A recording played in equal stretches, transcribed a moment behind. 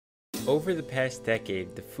Over the past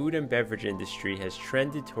decade, the food and beverage industry has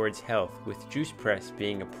trended towards health, with Juice Press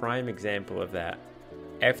being a prime example of that.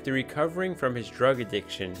 After recovering from his drug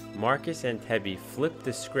addiction, Marcus Anteby flipped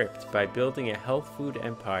the script by building a health food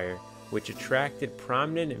empire which attracted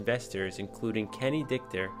prominent investors including Kenny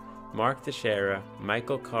Dichter, Mark Teixeira,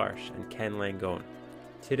 Michael Karsh, and Ken Langone.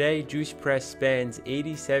 Today, Juice Press spans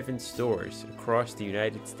 87 stores across the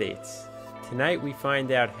United States. Tonight we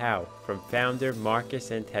find out how from founder Marcus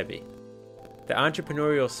Anteby. The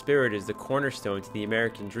entrepreneurial spirit is the cornerstone to the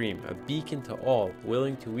American dream, a beacon to all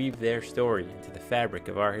willing to weave their story into the fabric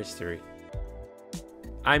of our history.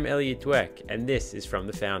 I'm Elliot Dweck, and this is From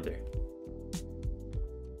the Founder.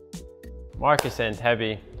 Marcus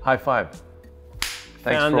Anteby. High five.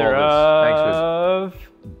 Thanks Founder for all of this.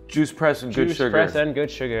 Juice Press and Good Juice Sugar. Press and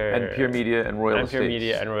Good Sugar. And Pure Media and Royal Estates. Pure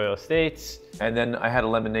Media and Royal Estates. And then I had a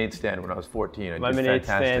lemonade stand when I was 14. Lemonade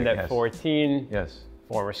stand at 14. Yes.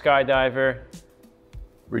 Former skydiver.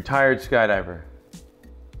 Retired skydiver.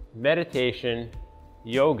 Meditation.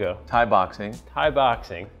 Yoga. Thai boxing. Thai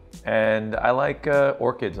boxing. And I like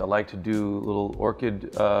orchids. I like to do little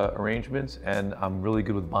orchid arrangements, and I'm really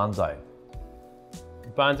good with bonsai.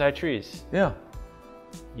 Bonsai trees. Yeah.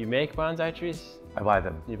 You make bonsai trees? I buy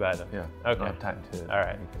them. You buy them? Yeah. Okay. I don't have time to. All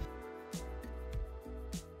right.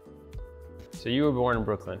 So you were born in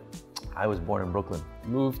Brooklyn. I was born in Brooklyn.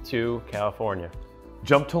 Moved to California.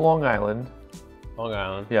 Jumped to Long Island. Long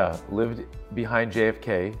Island. Yeah. Lived behind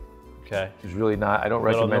JFK. Okay. Which is really not, I don't A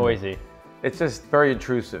little recommend noisy. it. It's just very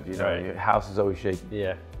intrusive, you know, Right. Your house is always shaking.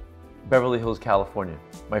 Yeah. Beverly Hills, California.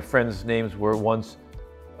 My friends' names were once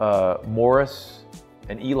Morris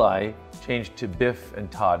and Eli, changed to Biff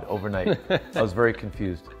and Todd overnight. I was very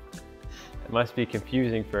confused. It must be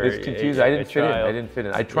confusing for It's confusing. I didn't fit in. child. I didn't fit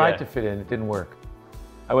in. I tried Yeah. to fit in. It didn't work.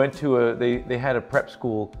 I went to they had a prep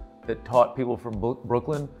school that taught people from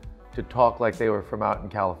Brooklyn to talk like they were from out in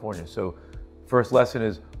California. So first lesson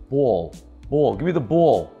is ball, give me the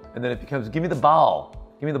ball. And then it becomes, give me the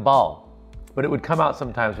ball, give me the ball. But it would come out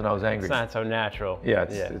sometimes when I was angry. It's not so natural. Yeah,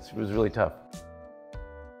 it was really tough.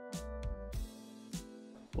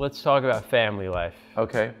 Let's talk about family life.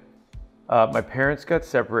 Okay. My parents got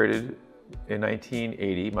separated in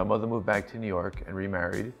 1980. My mother moved back to New York and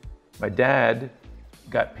remarried. My dad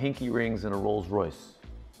got pinky rings and a Rolls Royce.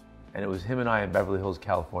 And it was him and I in Beverly Hills,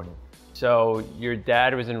 California. So your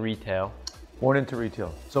dad was in retail. Born into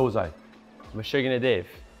retail. So was I. Meshuggah Dave.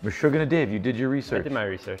 Meshuggah Dave, you did your research. I did my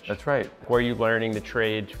research. That's right. Were you learning the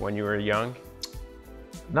trade when you were young?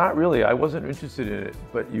 Not really. I wasn't interested in it.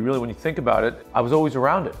 But you really, when you think about it, I was always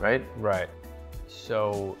around it, right? Right.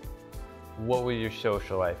 So what was your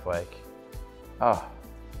social life like? Ah,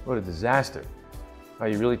 what a disaster. Oh,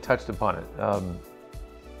 you really touched upon it.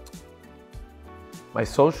 My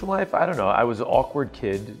social life, I don't know. I was an awkward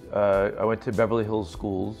kid. I went to Beverly Hills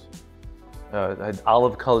schools. I had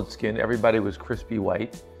olive-colored skin. Everybody was crispy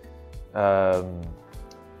white. My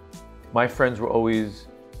friends were always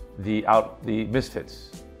the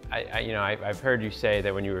misfits. I've heard you say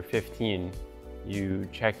that when you were 15, you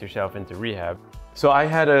checked yourself into rehab. So I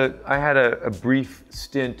had a brief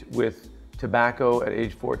stint with tobacco at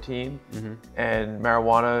age 14 and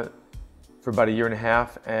marijuana for about a year and a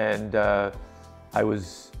half, and I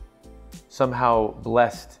was somehow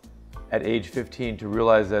blessed at age 15 to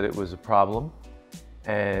realize that it was a problem.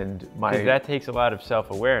 And that takes a lot of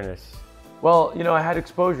self-awareness. Well, you know, I had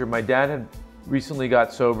exposure. My dad had recently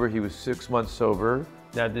got sober. He was 6 months sober.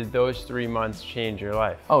 Now, did those 3 months change your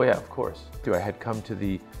life? Oh yeah, of course. I had come to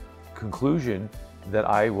the conclusion that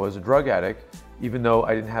I was a drug addict, even though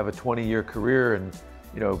I didn't have a 20-year career and,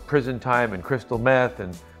 you know, prison time and crystal meth.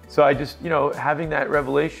 And so I just, you know, having that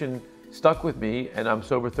revelation stuck with me, and I'm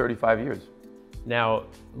sober 35 years. Now,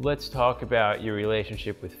 let's talk about your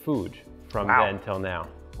relationship with food from then till now.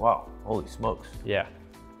 Wow, holy smokes. Yeah.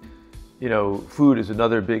 You know, food is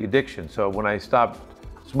another big addiction. So when I stopped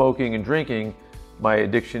smoking and drinking, my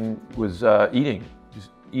addiction was eating, just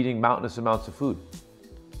eating mountainous amounts of food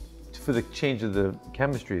for the change of the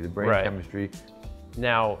chemistry, the brain chemistry.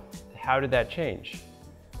 Now, how did that change?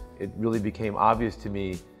 It really became obvious to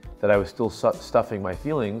me that I was still stuffing my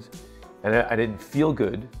feelings, and I didn't feel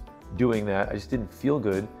good doing that. I just didn't feel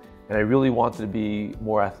good, and I really wanted to be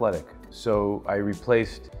more athletic. So I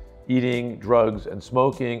replaced eating, drugs, and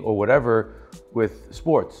smoking, or whatever, with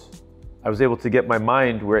sports. I was able to get my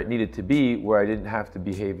mind where it needed to be, where I didn't have to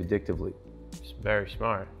behave addictively. It's very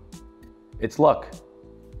smart. It's luck.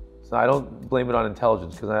 So I don't blame it on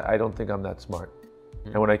intelligence, because I don't think I'm that smart.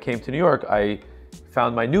 And when I came to New York, I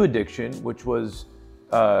found my new addiction, which was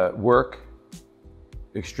work,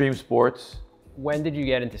 extreme sports. When did you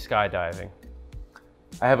get into skydiving?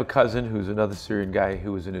 I have a cousin who's another Syrian guy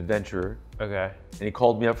who was an adventurer. Okay. And he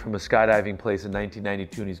called me up from a skydiving place in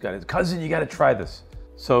 1992 and he's got his cousin, you got to try this.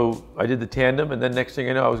 So I did the tandem and then next thing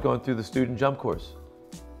I know, I was going through the student jump course.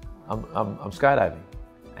 I'm skydiving.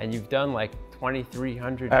 And you've done like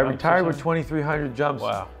 2,300 I jumps retired or with something? 2,300 jumps.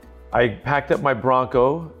 Wow. I packed up my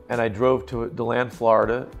Bronco and I drove to DeLand,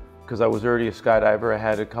 Florida, because I was already a skydiver. I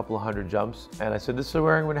had a couple of hundred jumps and I said, this is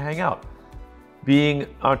where I'm going to hang out. Being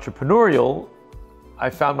entrepreneurial, I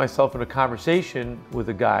found myself in a conversation with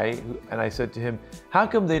a guy and I said to him, how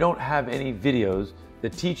come they don't have any videos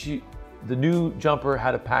that teach you, the new jumper,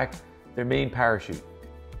 how to pack their main parachute?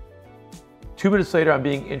 2 minutes later, I'm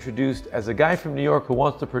being introduced as a guy from New York who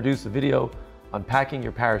wants to produce a video on packing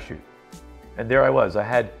your parachute. And there I was. I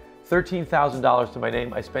had $13,000 to my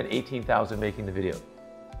name. I spent $18,000 making the video.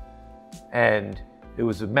 And it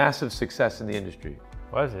was a massive success in the industry.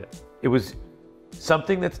 Was it? It was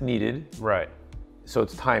something that's needed. Right. So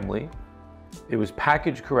it's timely. It was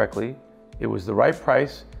packaged correctly. It was the right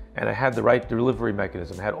price, and I had the right delivery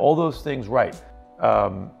mechanism. I had all those things right.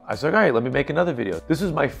 I said, all right, let me make another video. This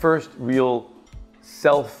is my first real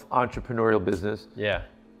self-entrepreneurial business. Yeah.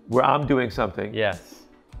 Where I'm doing something. Yes.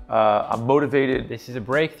 I'm motivated. This is a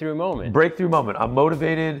breakthrough moment. Breakthrough moment. I'm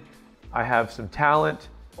motivated. I have some talent.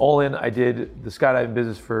 All in, I did the skydiving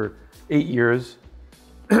business for 8 years.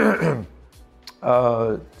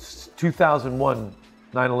 2001,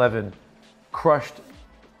 9/11 crushed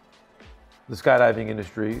the skydiving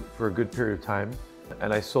industry for a good period of time.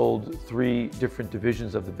 And I sold 3 different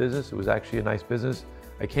divisions of the business. It was actually a nice business.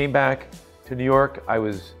 I came back to New York. I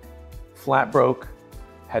was flat broke,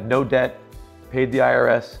 had no debt, paid the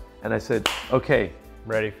IRS, and I said, okay,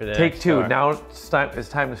 ready for the take next 2. start. Now it's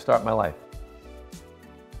time to start my life.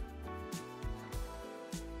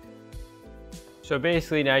 So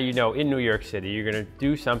basically now you know in New York City, you're gonna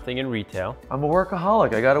do something in retail. I'm a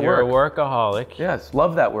workaholic. I gotta work. You're a workaholic. Yes,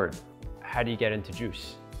 love that word. How do you get into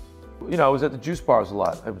juice? You know, I was at the juice bars a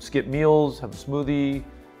lot. I would skip meals, have a smoothie,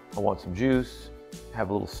 I want some juice, have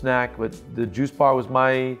a little snack, but the juice bar was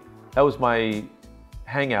my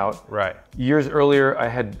hangout. Right. Years earlier, I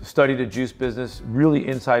had studied a juice business really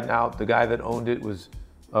inside and out. The guy that owned it was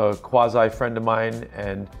a quasi friend of mine,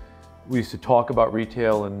 and we used to talk about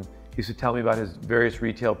retail, and he used to tell me about his various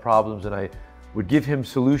retail problems, and I would give him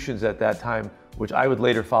solutions at that time, which I would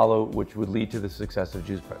later follow, which would lead to the success of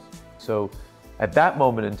Juice Press. So at that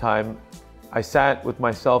moment in time, I sat with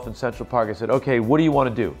myself in Central Park. I said, okay, what do you want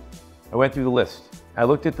to do? I went through the list. I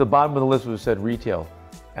looked at the bottom of the list, which said retail,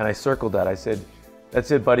 and I circled that. I said, that's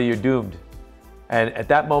it, buddy, you're doomed. And at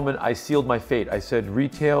that moment, I sealed my fate. I said,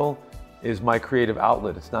 retail is my creative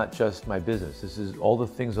outlet. It's not just my business. This is all the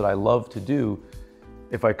things that I love to do.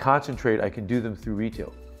 If I concentrate, I can do them through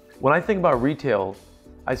retail. When I think about retail,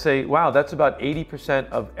 I say, wow, that's about 80%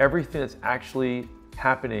 of everything that's actually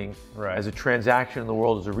happening as a transaction in the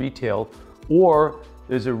world is a retail, or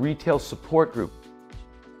there's a retail support group.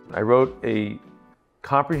 I wrote a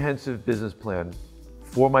comprehensive business plan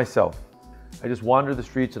for myself. I just wander the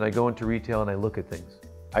streets and I go into retail and I look at things.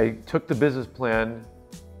 I took the business plan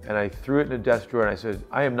and I threw it in a desk drawer and I said,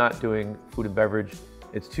 I am not doing food and beverage.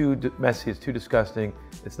 It's too messy, it's too disgusting,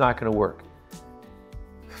 it's not gonna work.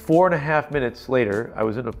 4.5 minutes later, I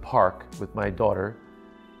was in a park with my daughter.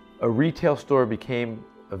 A retail store became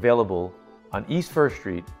available on East First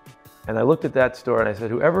Street, and I looked at that store and I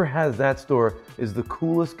said, whoever has that store is the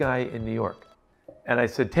coolest guy in New York. And I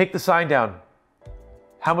said, take the sign down.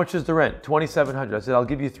 How much is the rent? $2,700. I said, I'll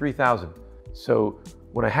give you $3,000. So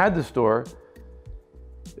when I had the store,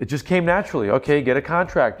 it just came naturally. Okay, get a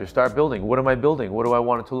contractor, start building. What am I building? What do I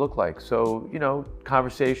want it to look like? So, you know,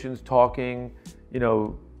 conversations, talking, you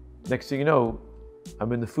know, next thing you know,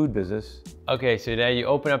 I'm in the food business. Okay, so now you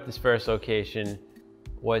open up this first location.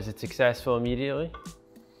 Was it successful immediately?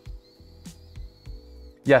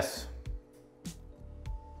 Yes.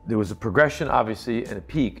 There was a progression, obviously, and a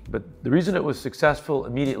peak, but the reason it was successful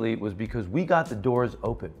immediately was because we got the doors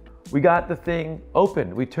open. We got the thing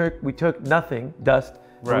open. We took nothing, dust,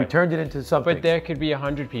 and we turned it into something. But there could be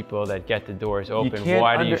 100 people that get the doors open. You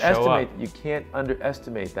Why do you show up? You can't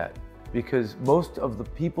underestimate that, because most of the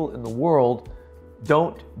people in the world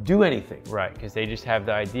don't do anything. Right, because they just have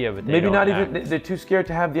the idea, but they maybe don't not act. even, they're too scared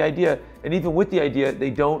to have the idea, and even with the idea, they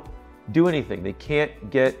don't do anything. They can't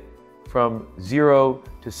get from 0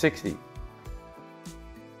 to 60.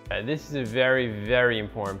 This is a very, very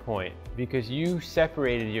important point, because you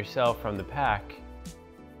separated yourself from the pack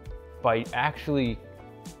by actually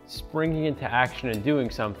springing into action and doing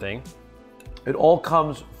something. It all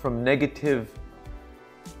comes from negative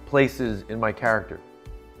places in my character.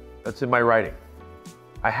 That's in my writing.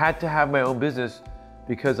 I had to have my own business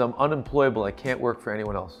because I'm unemployable. I can't work for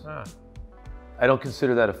anyone else. Ah. I don't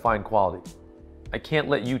consider that a fine quality. I can't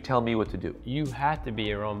let you tell me what to do. You had to be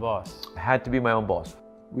your own boss. I had to be my own boss.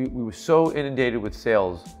 We were so inundated with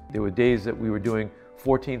sales. There were days that we were doing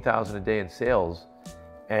 14,000 a day in sales,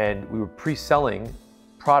 and we were pre-selling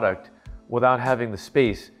product without having the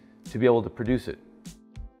space to be able to produce it.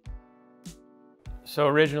 So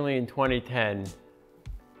originally in 2010,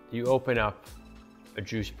 you open up a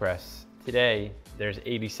juice press. Today, there's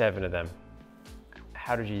 87 of them.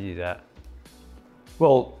 How did you do that?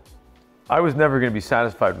 Well, I was never going to be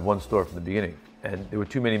satisfied with one store from the beginning, and there were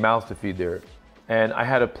too many mouths to feed there. And I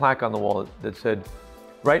had a plaque on the wall that said,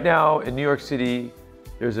 right now in New York City,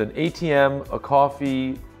 there's an ATM, a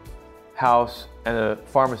coffee house, and a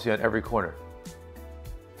pharmacy on every corner.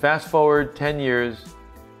 Fast forward 10 years,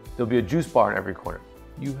 there'll be a juice bar in every corner.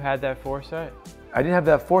 You had that foresight? I didn't have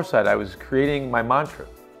that foresight. I was creating my mantra.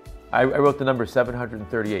 I wrote the number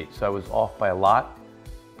 738, so I was off by a lot,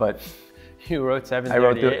 but You wrote 738?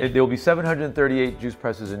 I wrote there will be 738 juice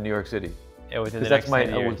presses in New York City. Yeah, within the next 10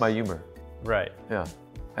 years. That was my humor. Right. Yeah.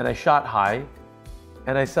 And I shot high,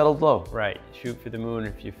 and I settled low. Right. Shoot for the moon.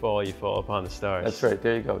 If you fall upon the stars. That's right.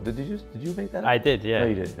 There you go. Did you make that up? I did, yeah. No,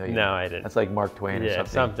 you didn't. No, I didn't. That's like Mark Twain or yeah,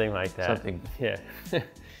 something. something like that. Something. Yeah.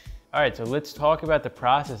 All right, so let's talk about the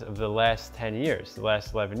process of the last 10 years, the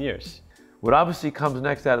last 11 years. What obviously comes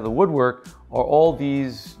next out of the woodwork are all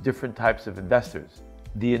these different types of investors.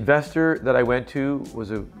 The investor that I went to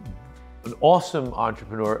was an awesome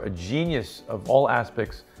entrepreneur, a genius of all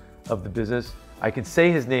aspects of the business. I can say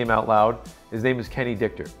his name out loud. His name is Kenny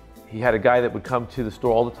Dichter. He had a guy that would come to the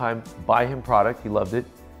store all the time, buy him product. He loved it.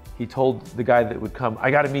 He told the guy that would come,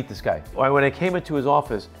 I got to meet this guy. When I came into his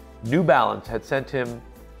office, New Balance had sent him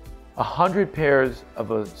 100 pairs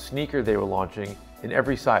of a sneaker they were launching in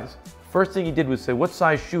every size. First thing he did was say, what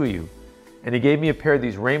size shoe are you? And he gave me a pair of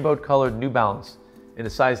these rainbow colored New Balance in a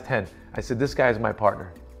size 10. I said, this guy is my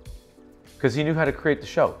partner. Because he knew how to create the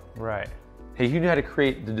show. Right. He knew how to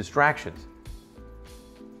create the distractions.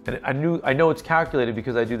 And I know it's calculated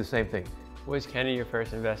because I do the same thing. Was Kenny your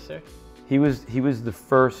first investor? He was the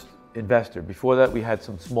first investor. Before that, we had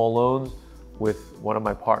some small loans with one of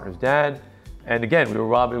my partner's dad. And again, we were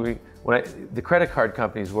robbing, the credit card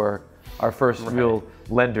companies were our first real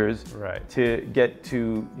lenders to get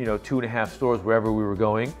to 2.5 stores wherever we were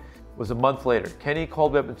going. It was a month later. Kenny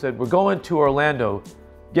called me up and said, we're going to Orlando,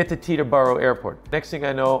 get to Teterboro Airport. Next thing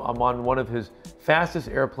I know, I'm on one of his fastest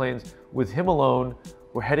airplanes with him alone.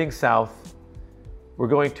 We're heading south. We're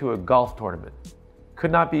going to a golf tournament.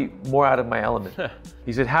 Could not be more out of my element.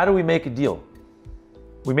 He said, how do we make a deal?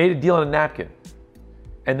 We made a deal on a napkin.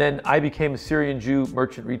 And then I became a Syrian Jew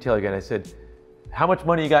merchant retailer again. I said, how much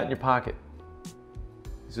money you got in your pocket?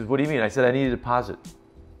 He says, what do you mean? I said, I need a deposit.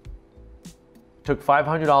 Took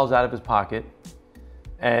 $500 out of his pocket.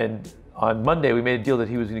 And on Monday, we made a deal that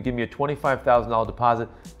he was going to give me a $25,000 deposit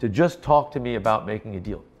to just talk to me about making a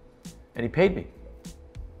deal. And he paid me.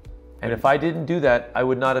 And if I didn't do that, I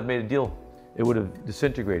would not have made a deal. It would have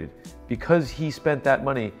disintegrated. Because he spent that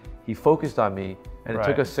money, he focused on me, and it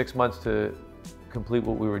took us 6 months to complete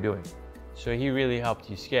what we were doing. So he really helped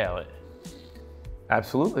you scale it?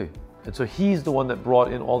 Absolutely. And so he's the one that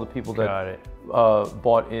brought in all the people that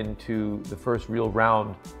bought into the first real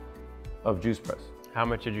round of Juice Press. How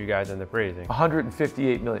much did you guys end up raising?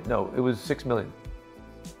 158 million. No, it was 6 million.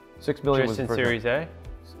 6 million was just the in first Series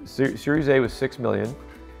A? Series A was 6 million.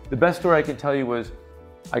 The best story I can tell you was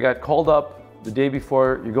I got called up the day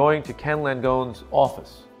before, you're going to Ken Langone's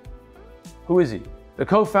office. Who is he? The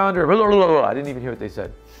co-founder, blah, blah, blah, blah. I didn't even hear what they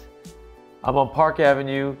said. I'm on Park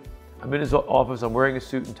Avenue. I'm in his office. I'm wearing a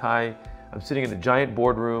suit and tie. I'm sitting in a giant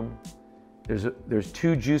boardroom. There's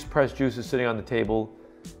 2 Juice Press juices sitting on the table.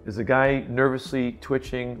 There's a guy nervously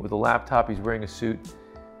twitching with a laptop. He's wearing a suit.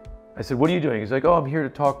 I said, what are you doing? He's like, oh, I'm here to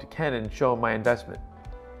talk to Ken and show him my investment.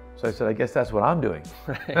 So I said, I guess that's what I'm doing.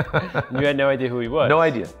 You had no idea who he was? No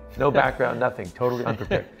idea. No background, nothing. Totally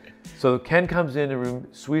unprepared. So Ken comes in the room,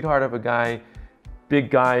 sweetheart of a guy,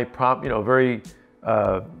 big guy, prompt, very,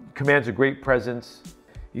 commands a great presence.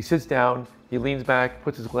 He sits down, he leans back,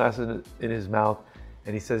 puts his glasses in his mouth,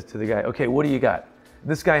 and he says to the guy, okay, what do you got?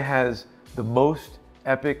 And this guy has the most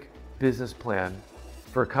epic business plan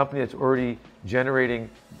for a company that's already generating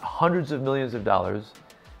hundreds of millions of dollars,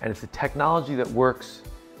 and it's a technology that works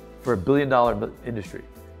for $1 billion industry.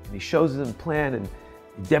 And he shows them the plan and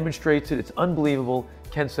he demonstrates it. It's unbelievable.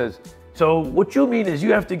 Ken says, so what you mean is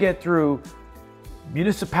you have to get through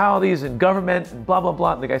municipalities and government and blah, blah,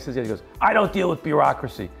 blah. And the guy says, yeah, he goes, I don't deal with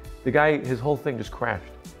bureaucracy. The guy, his whole thing just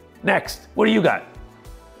crashed. Next, what do you got?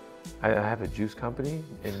 I have a juice company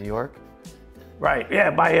in New York. Right, yeah,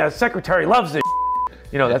 my secretary loves this.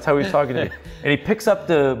 You know, that's how he's talking to me. And he picks up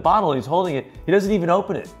the bottle and he's holding it. He doesn't even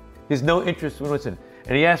open it. He has no interest in what's in it.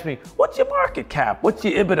 And he asked me, what's your market cap? What's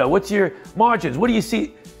your EBITDA? What's your margins? What do you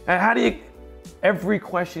see? And how do you... Every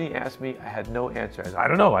question he asked me, I had no answer. I said, I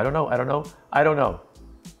don't know.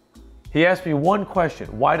 He asked me one question,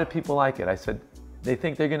 why do people like it? I said, they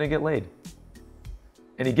think they're gonna get laid.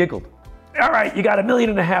 And he giggled. All right, you got $1.5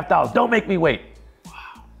 million. Don't make me wait.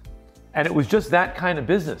 Wow. And it was just that kind of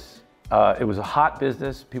business. It was a hot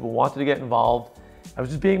business. People wanted to get involved. I was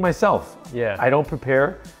just being myself. Yeah. I don't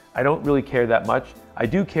prepare. I don't really care that much. I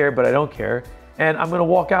do care, but I don't care. And I'm gonna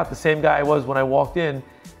walk out the same guy I was when I walked in.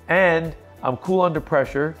 And I'm cool under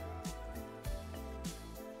pressure.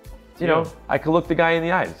 You know, I could look the guy in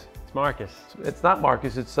the eyes. It's Marcus. It's not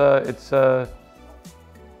Marcus, it's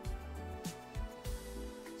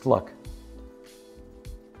luck.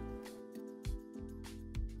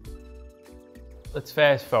 Let's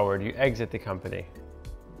fast forward. You exit the company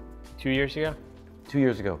 2 years ago? 2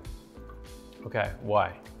 years ago. Okay,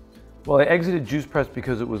 why? Well, I exited Juice Press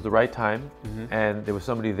because it was the right time and there was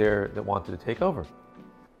somebody there that wanted to take over.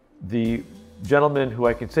 The gentleman who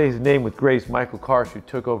I can say his name with grace, Michael Karsh, who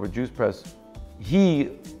took over Juice Press,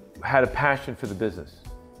 he had a passion for the business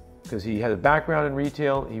because he had a background in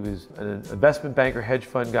retail. He was an investment banker, hedge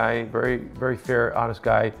fund guy, very, very fair, honest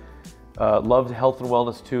guy. Loved health and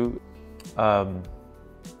wellness too. I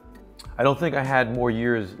don't think I had more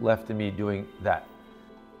years left in me doing that.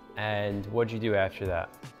 And what'd you do after that?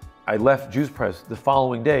 I left Juice Press. The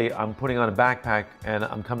following day, I'm putting on a backpack and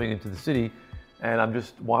I'm coming into the city and I'm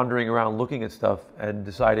just wandering around looking at stuff and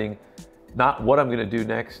deciding not what I'm gonna do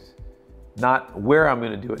next, not where I'm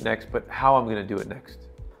gonna do it next, but how I'm gonna do it next.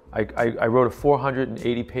 I wrote a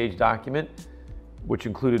 480-page document, which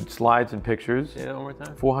included slides and pictures. Say that one more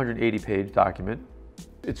time. 480-page document.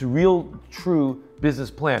 It's a real, true business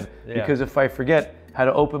plan because if I forget how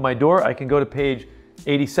to open my door, I can go to page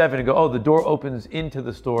 87 and go, oh, the door opens into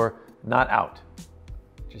the store, not out.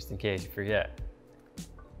 Just in case you forget.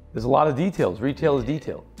 There's a lot of details. Retail is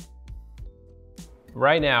detail.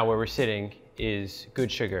 Right now, where we're sitting is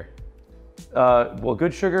Good Sugar. Well,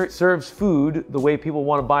 Good Sugar serves food the way people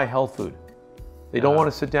want to buy health food. They don't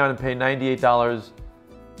want to sit down and pay $98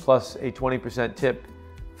 plus a 20% tip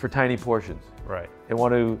for tiny portions. Right. They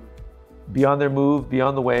want to be on their move, be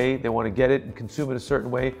on the way. They want to get it and consume it a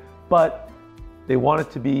certain way, but they want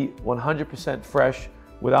it to be 100% fresh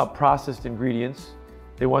without processed ingredients.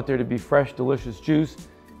 They want there to be fresh, delicious juice.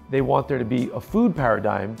 They want there to be a food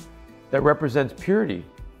paradigm that represents purity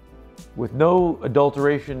with no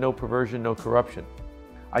adulteration, no perversion, no corruption.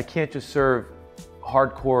 I can't just serve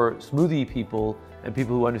hardcore smoothie people and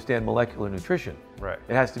people who understand molecular nutrition. Right.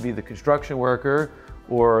 It has to be the construction worker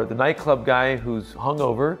or the nightclub guy who's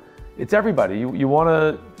hungover. It's everybody. You want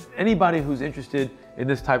to, anybody who's interested in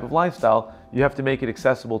this type of lifestyle, you have to make it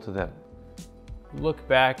accessible to them. Look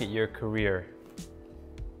back at your career.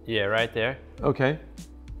 Yeah, right there. Okay.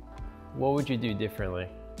 What would you do differently?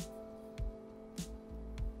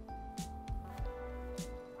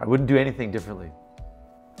 I wouldn't do anything differently.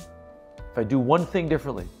 If I do one thing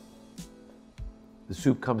differently, the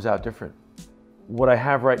soup comes out different. What I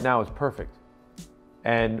have right now is perfect.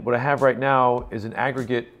 And what I have right now is an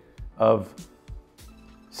aggregate of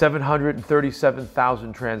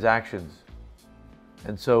 737,000 transactions.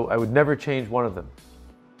 And so I would never change one of them.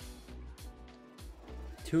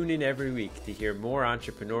 Tune in every week to hear more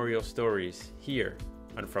entrepreneurial stories here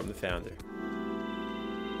on From the Founder.